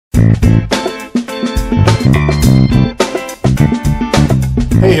Hey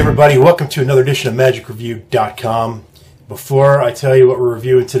everybody, welcome to another edition of MagicReview.com. Before I tell you what we're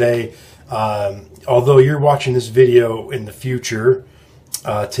reviewing today, although you're watching this video in the future,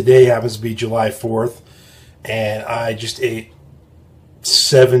 today happens to be July 4th, and I just ate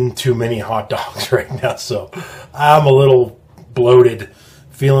 7 too many hot dogs right now, so I'm a little bloated,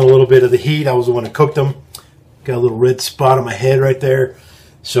 feeling a little bit of the heat. I was the one who cooked them. Got a little red spot on my head right there.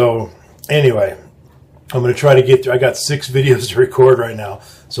 So anyway, I'm going to try to get through. I got 6 videos to record right now,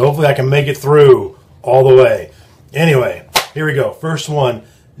 so hopefully I can make it through all the way. Anyway, here we go. First one,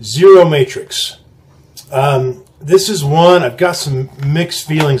 Zero Matrix. This is one I've got some mixed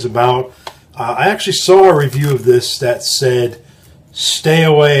feelings about. I actually saw a review of this that said, stay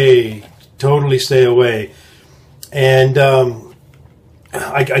away, totally stay away. And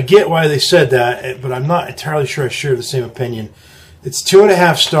I get why they said that, but I'm not entirely sure I share the same opinion. It's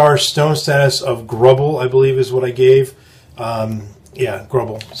 2.5 stars, stone status of Grubble, I believe is what I gave. Yeah,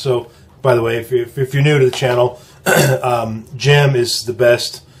 Grubble. So, by the way, if you're new to the channel, gem is the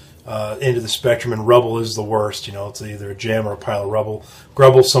best end of the spectrum, and rubble is the worst. You know, it's either a gem or a pile of rubble.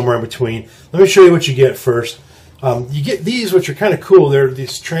 Grubble somewhere in between. Let me show you what you get first. You get these, which are kind of cool. They're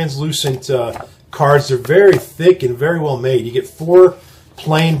these translucent cards. They're very thick and very well made. You get 4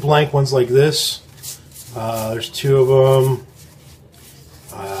 plain blank ones like this. There's 2 of them.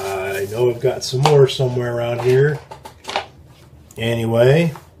 I know I've got some more somewhere around here.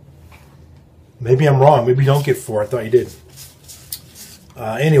 Anyway, maybe I'm wrong. Maybe you don't get 4. I thought you did.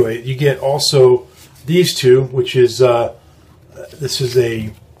 Anyway, you get also these 2, which is this is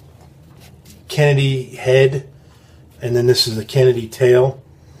a Kennedy head, and then this is a Kennedy tail.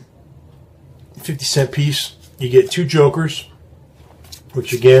 50-cent piece. You get 2 jokers,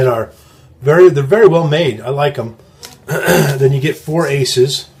 which again are they're very well made. I like them. Then you get 4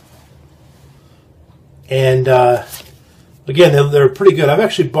 aces, and again they're pretty good. I've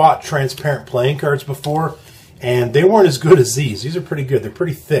actually bought transparent playing cards before, and they weren't as good as these. These are pretty good. They're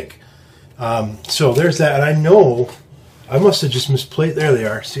pretty thick. So there's that. And I know I must have just misplaced. There they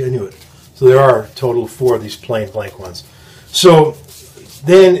are. See, I knew it. So there are a total of 4 of these plain blank ones. So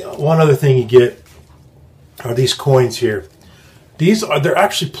then one other thing you get are these coins here. They're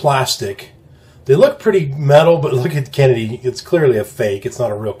actually plastic. They look pretty metal, but look at Kennedy. It's clearly a fake. It's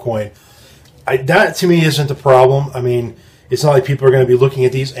not a real coin. That to me isn't a problem. I mean, it's not like people are going to be looking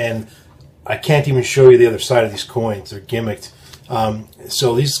at these, and I can't even show you the other side of these coins. They're gimmicked.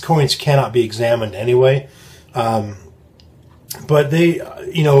 So these coins cannot be examined anyway. But they,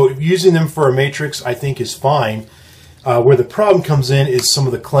 you know, using them for a matrix, I think, is fine. Where the problem comes in is some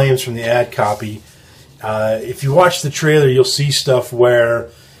of the claims from the ad copy. If you watch the trailer, you'll see stuff where,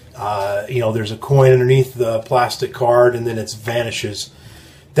 you know, there's a coin underneath the plastic card and then it vanishes.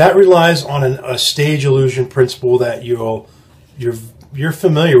 That relies on a stage illusion principle that you're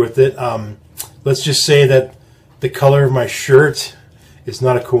familiar with it. Let's just say that the color of my shirt is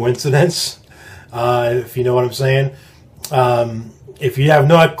not a coincidence, if you know what I'm saying. If you have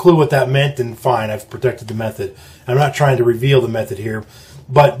no clue what that meant, then fine, I've protected the method. I'm not trying to reveal the method here,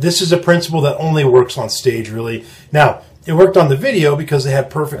 but this is a principle that only works on stage, really. Now, it worked on the video because they had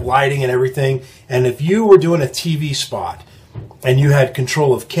perfect lighting and everything, and if you were doing a TV spot and you had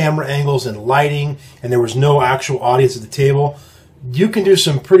control of camera angles and lighting and there was no actual audience at the table, you can do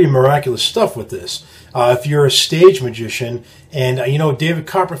some pretty miraculous stuff with this. If you're a stage magician, and you know, David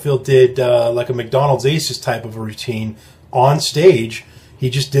Copperfield did like a McDonald's Aces type of a routine on stage. He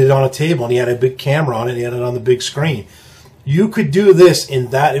just did it on a table, and he had a big camera on it, and he had it on the big screen. You could do this in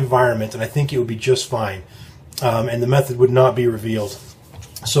that environment, and I think it would be just fine, and the method would not be revealed.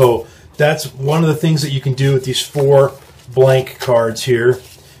 So that's one of the things that you can do with these 4 blank cards here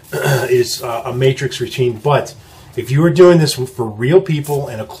is a matrix routine. But if you are doing this for real people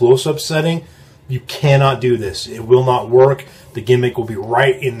in a close-up setting, you cannot do this. It will not work. The gimmick will be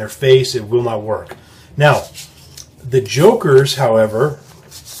right in their face. It will not work. Now, the jokers, however,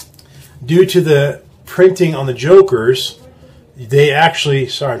 due to the printing on the jokers, they actually,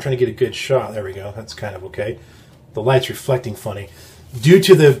 sorry, I'm trying to get a good shot. There we go. That's kind of okay. The light's reflecting funny. Due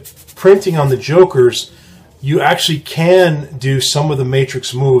to the printing on the jokers, you actually can do some of the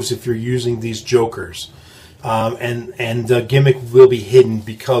matrix moves if you're using these jokers. And the gimmick will be hidden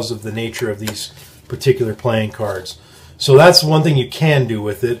because of the nature of these particular playing cards. So that's one thing you can do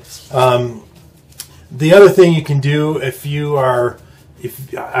with it. The other thing you can do if you are,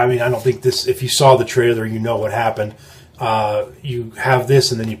 I mean, I don't think this, if you saw the trailer, you know what happened. You have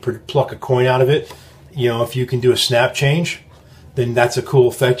this and then you pluck a coin out of it. You know, if you can do a snap change, then that's a cool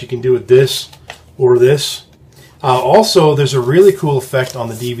effect you can do with this or this. Also, there's a really cool effect on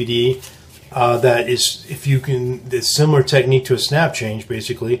the DVD that is, if you can, it's similar technique to a snap change.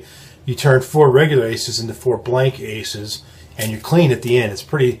 Basically, you turn 4 regular aces into 4 blank aces, and you're clean at the end. It's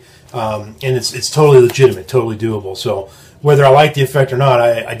pretty, and it's totally legitimate, totally doable. So whether I like the effect or not,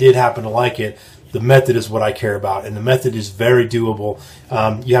 I did happen to like it. The method is what I care about, and the method is very doable.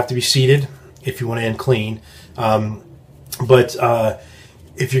 You have to be seated if you want to end clean, but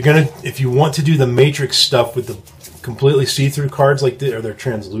if you want to do the matrix stuff with the completely see-through cards like this, or they're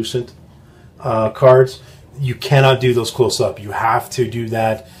translucent cards, you cannot do those close up. You have to do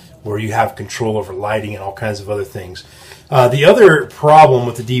that where you have control over lighting and all kinds of other things. The other problem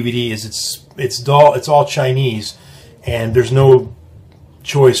with the DVD is it's all Chinese, and there's no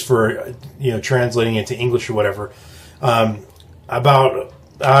choice for translating it to English or whatever. About,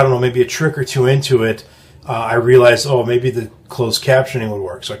 I don't know, maybe a trick or two into it, I realized, oh, maybe the closed captioning would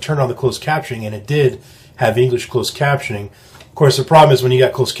work. So I turned on the closed captioning, and it did have English closed captioning. Of course, the problem is when you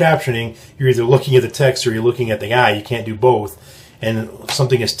got closed captioning, you're either looking at the text or you're looking at the guy. You can't do both. And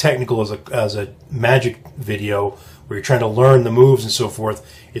something as technical as a magic video where you're trying to learn the moves and so forth,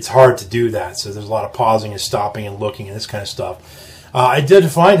 it's hard to do that. So there's a lot of pausing and stopping and looking and this kind of stuff. I did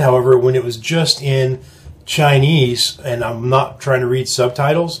find, however, when it was just in Chinese and I'm not trying to read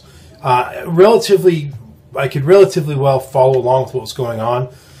subtitles, I could relatively well follow along with what was going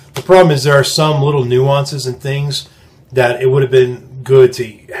on. The problem is there are some little nuances and things that it would have been good to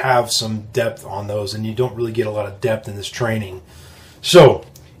have some depth on those, and you don't really get a lot of depth in this training. So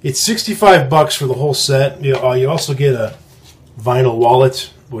it's $65 for the whole set. You also get a vinyl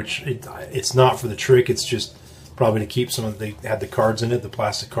wallet, which it's not for the trick. It's just probably to keep some of they had the cards in it, the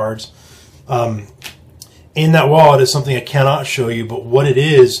plastic cards. In that wallet is something I cannot show you, but what it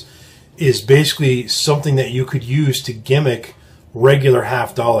is basically something that you could use to gimmick regular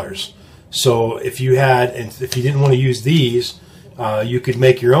 $half. So if you didn't want to use these, you could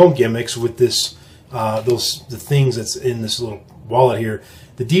make your own gimmicks with this, the things that's in this little wallet here.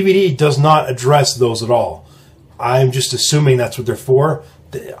 The DVD does not address those at all. I'm just assuming that's what they're for.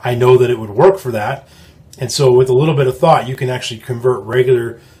 I know that it would work for that, and so with a little bit of thought, you can actually convert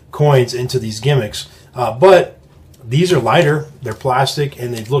regular coins into these gimmicks. But these are lighter, they're plastic,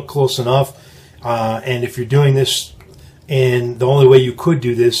 and they look close enough. And if you're doing this, and the only way you could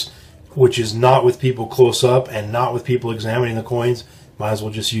do this, which is not with people close up and not with people examining the coins, might as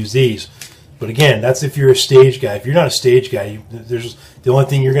well just use these. But again, that's if you're a stage guy. If you're not a stage guy, there's the only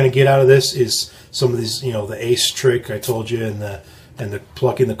thing you're going to get out of this is some of these, the ace trick I told you, and the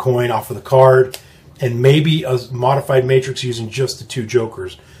plucking the coin off of the card, and maybe a modified matrix using just the 2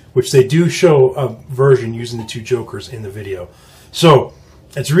 jokers, which they do show a version using the 2 jokers in the video. So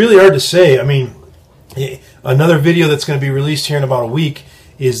it's really hard to say. I mean, another video that's going to be released here in about a week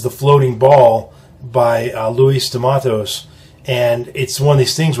is The Floating Ball by Luis D'Amatos. And it's one of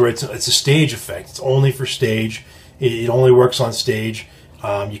these things where it's a stage effect. It's only for stage. It only works on stage.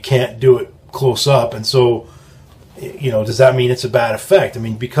 You can't do it close up. And so, does that mean it's a bad effect? I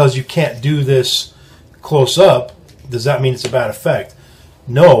mean, because you can't do this close up, does that mean it's a bad effect?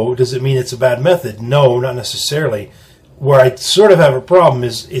 No. Does it mean it's a bad method? No, not necessarily. Where I sort of have a problem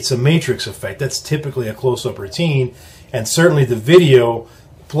is it's a matrix effect. That's typically a close-up routine, and certainly the video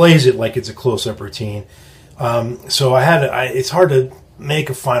plays it like it's a close-up routine. So it's hard to make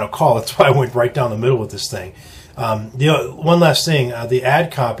a final call. That's why I went right down the middle with this thing. One last thing, the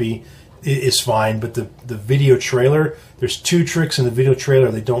ad copy is fine, but the video trailer, there's 2 tricks in the video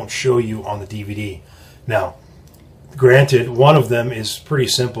trailer they don't show you on the DVD. Now, granted, one of them is pretty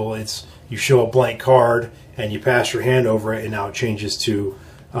simple. It's you show a blank card and you pass your hand over it, and now it changes to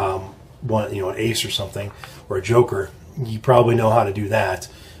an ace or something, or a joker. You probably know how to do that.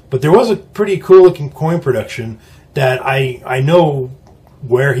 But there was a pretty cool looking coin production that I know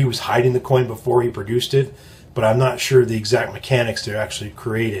where he was hiding the coin before he produced it, but I'm not sure the exact mechanics to actually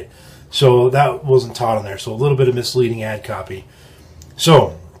create it. So that wasn't taught on there. So a little bit of misleading ad copy.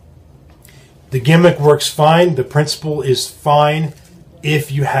 So the gimmick works fine. The principle is fine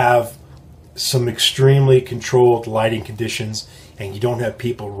if you have some extremely controlled lighting conditions and you don't have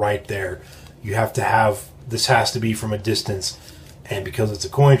people right there. You have to have, this has to be from a distance. And because it's a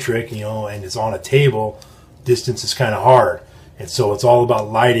coin trick, and it's on a table, distance is kind of hard. And so it's all about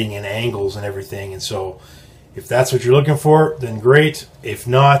lighting and angles and everything. And so if that's what you're looking for, then great. If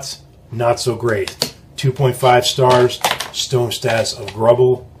not, not so great. 2.5 stars, Stone Stats of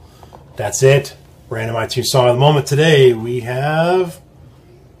Grubble. That's it. Random iTunes song of the moment today. We have...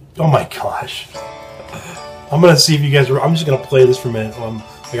 Oh my gosh. I'm going to see if you guys... I'm just going to play this for a minute. I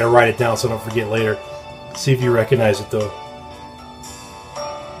got to write it down so I don't forget later. See if you recognize it, though.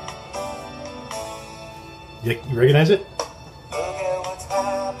 You recognize it?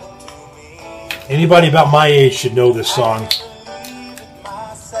 Anybody about my age should know this song.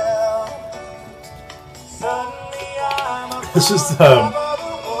 This is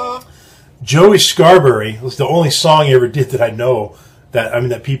Joey Scarbury. It was the only song he ever did that I know,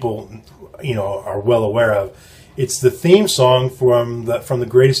 that people, are well aware of. It's the theme song from the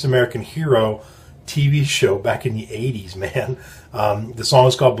Greatest American Hero TV show back in the 80s, man. The song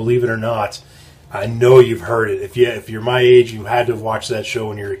is called Believe It or Not. I know you've heard it. If you're my age, you had to have watched that show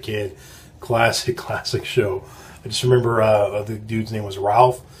when you were a kid. Classic show. I just remember the dude's name was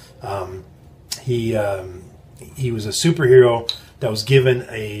Ralph. He was a superhero that was given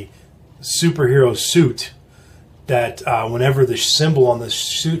a superhero suit that whenever the symbol on the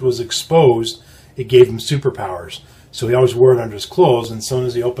suit was exposed, it gave him superpowers. So he always wore it under his clothes, and as soon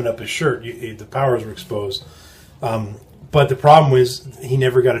as he opened up his shirt, the powers were exposed. But the problem was he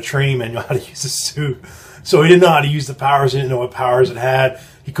never got a training manual how to use the suit. So he didn't know how to use the powers. He didn't know what powers it had.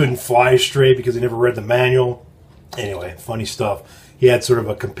 He couldn't fly straight because he never read the manual. Anyway, funny stuff. He had sort of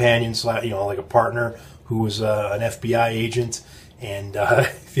a companion, like a partner who was an FBI agent. And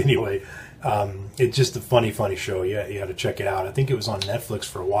anyway, it's just a funny show. Yeah, you got to check it out. I think it was on Netflix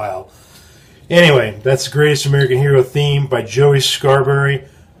for a while. Anyway, that's the Greatest American Hero theme by Joey Scarbury.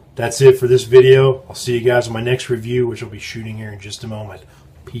 That's it for this video. I'll see you guys in my next review, which I'll be shooting here in just a moment.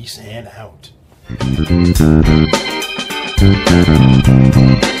 Peace and out.